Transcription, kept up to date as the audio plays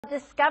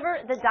Discover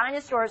the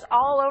dinosaurs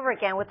all over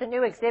again with a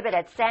new exhibit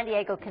at San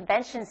Diego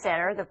Convention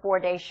Center. The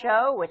 4-day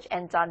show, which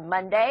ends on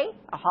Monday,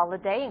 a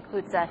holiday,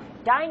 includes a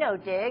dino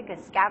dig,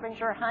 a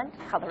scavenger hunt,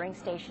 coloring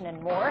station,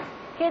 and more.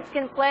 Kids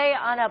can play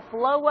on a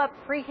blow-up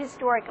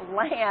prehistoric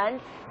land,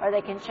 or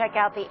they can check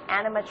out the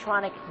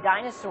animatronic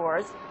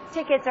dinosaurs.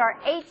 Tickets are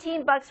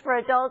 $18 for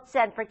adults,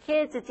 and for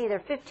kids it's either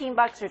 $15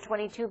 or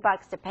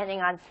 $22,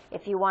 depending on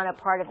if you want a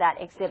part of that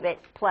exhibit,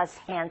 plus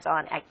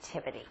hands-on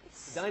activities.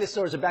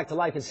 Dinosaurs are back to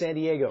life in San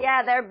Diego.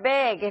 Yeah, they're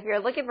big. If you're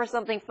looking for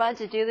something fun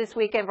to do this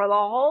weekend for the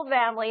whole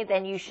family,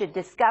 then you should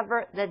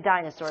discover the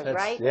dinosaurs,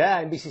 right?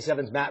 Yeah,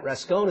 NBC7's Matt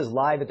Rascone is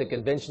live at the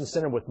Convention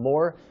Center with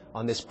more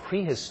on this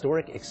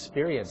prehistoric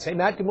experience. Hey,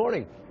 Matt, good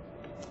morning.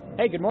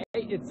 Hey, good morning.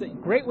 It's a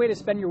great way to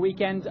spend your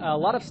weekend. A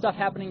lot of stuff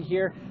happening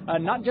here,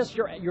 not just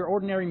your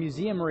ordinary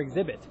museum or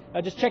exhibit.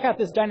 Just check out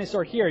this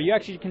dinosaur here. You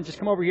actually can just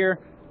come over here,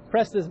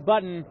 press this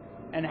button,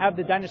 and have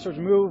the dinosaurs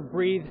move,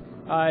 breathe.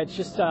 It's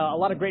just a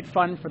lot of great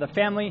fun for the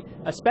family,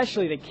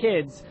 especially the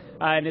kids.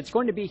 And it's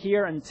going to be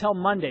here until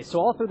Monday, so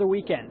all through the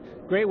weekend.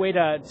 Great way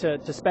to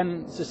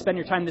spend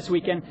your time this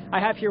weekend. I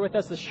have here with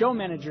us the show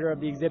manager of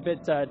the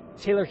exhibit,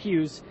 Taylor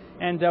Hughes.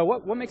 And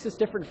what makes this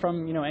different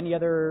from any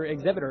other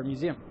exhibit or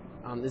museum?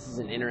 This is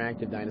an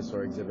interactive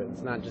dinosaur exhibit.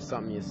 It's not just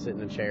something you sit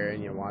in a chair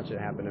and you watch it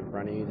happen in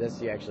front of you.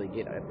 This, you actually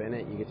get up in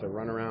it. You get to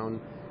run around.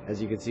 As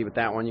you can see with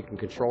that one, you can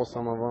control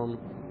some of them.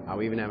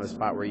 We even have a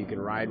spot where you can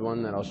ride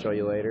one that I'll show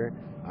you later.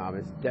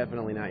 It's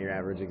definitely not your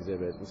average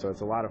exhibit, and so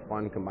it's a lot of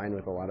fun combined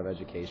with a lot of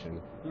education.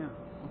 Yeah,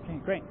 okay,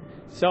 great.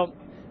 So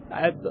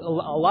a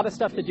lot of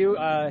stuff to do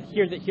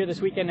here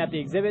this weekend at the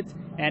exhibit,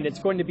 and it's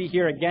going to be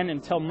here again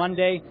until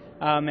Monday,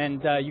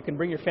 and you can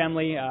bring your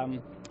family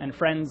and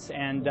friends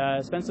and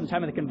spend some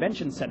time at the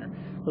Convention Center.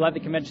 We're at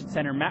the Convention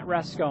Center. Matt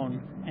Rascone,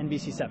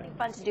 NBC7.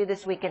 Fun to do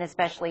this weekend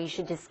especially. You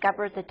should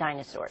discover the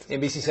dinosaurs.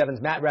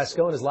 NBC7's Matt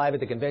Rascone is live at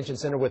the Convention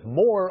Center with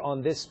more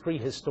on this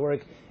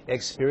prehistoric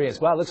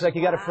experience. Wow, looks like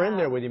you got a friend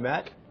there with you,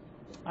 Matt.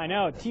 I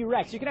know,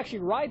 T-Rex. You can actually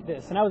ride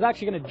this, and I was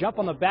actually going to jump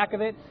on the back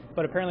of it,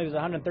 but apparently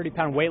there's a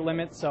 130-pound weight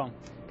limit, so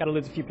got to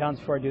lose a few pounds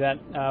before I do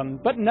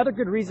that. But another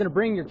good reason to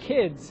bring your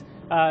kids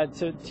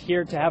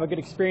here to have a good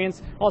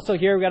experience. Also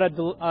here we got a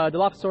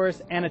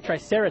Dilophosaurus and a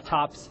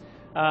Triceratops.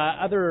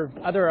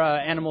 Other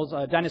animals,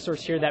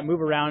 dinosaurs here that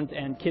move around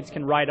and kids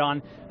can ride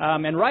on.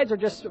 And rides are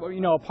just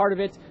a part of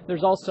it.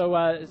 There's also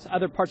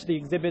other parts of the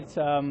exhibit.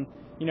 And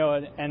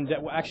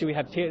actually we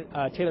have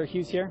Taylor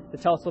Hughes here to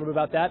tell us a little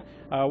bit about that.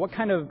 What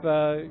kind of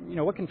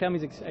what can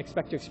families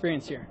expect to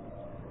experience here?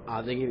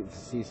 They get to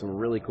see some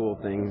really cool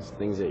things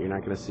that you're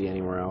not going to see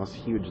anywhere else.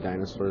 Huge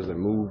dinosaurs that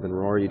move and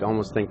roar. You'd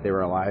almost think they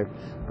were alive.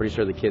 Pretty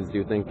sure the kids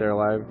do think they're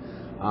alive.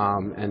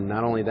 And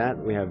not only that,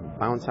 we have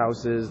bounce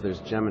houses. There's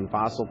gem and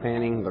fossil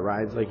panning, the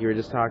rides like you were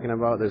just talking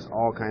about. There's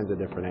all kinds of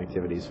different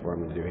activities for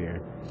them to do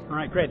here. All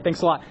right, great.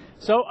 Thanks a lot.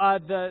 So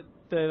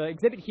the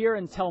exhibit here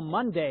until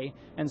Monday,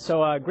 and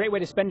so a great way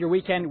to spend your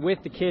weekend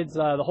with the kids,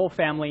 the whole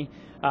family,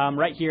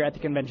 right here at the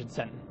Convention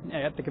Center.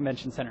 Live at the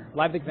Convention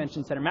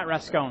Center. Matt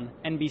Rascone,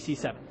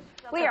 NBC7.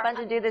 We are fun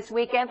to do this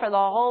weekend for the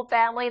whole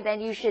family.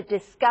 Then you should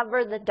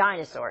discover the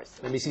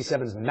dinosaurs.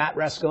 NBC7's Matt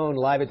Rascone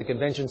live at the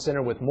Convention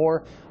Center with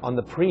more on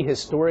the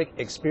prehistoric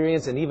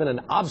experience and even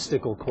an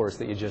obstacle course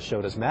that you just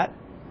showed us, Matt.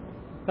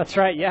 That's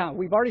right, yeah.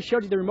 We've already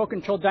showed you the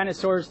remote-controlled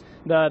dinosaurs,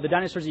 the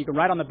dinosaurs that you can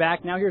ride on the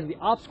back. Now here's the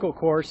obstacle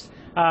course,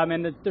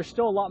 and there's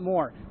still a lot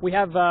more. We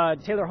have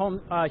Taylor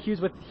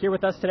Hughes here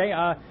with us today.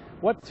 How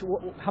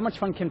much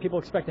fun can people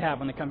expect to have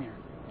when they come here?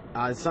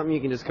 It's something you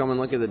can just come and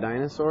look at the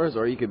dinosaurs,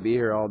 or you could be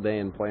here all day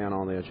and play on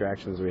all the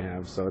attractions we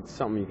have. So it's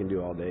something you can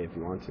do all day if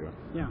you want to.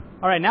 Yeah.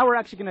 All right. Now we're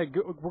actually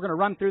gonna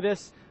run through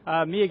this.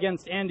 Me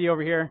against Andy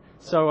over here.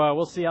 So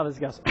we'll see how this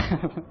goes.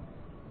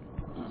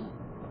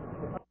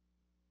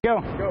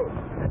 Go. Go.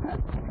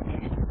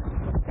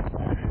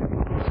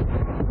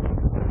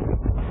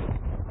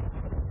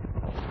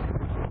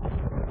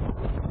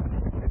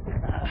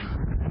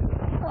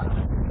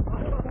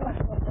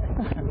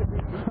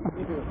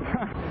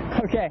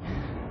 Okay.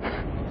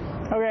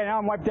 Okay, now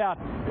I'm wiped out.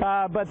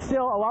 But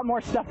still a lot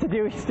more stuff to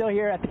do still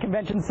here at the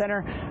Convention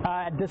Center.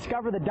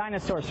 Discover the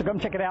Dinosaurs. So come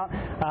check it out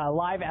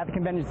live at the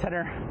Convention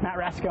Center. Matt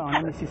Rascone,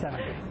 NBC7.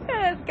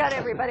 It's got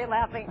everybody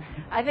laughing.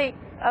 I think,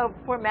 oh,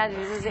 poor Matt,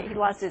 he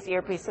lost his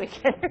earpiece, so he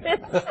can't hear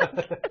it.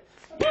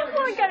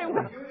 Oh, I got him.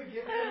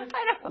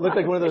 I know. Looked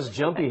like one of those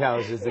jumpy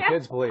houses the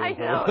kids play in. I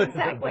know,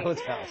 exactly.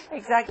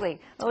 Exactly.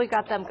 Well, we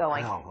got them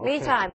going. Wow, okay. Meantime.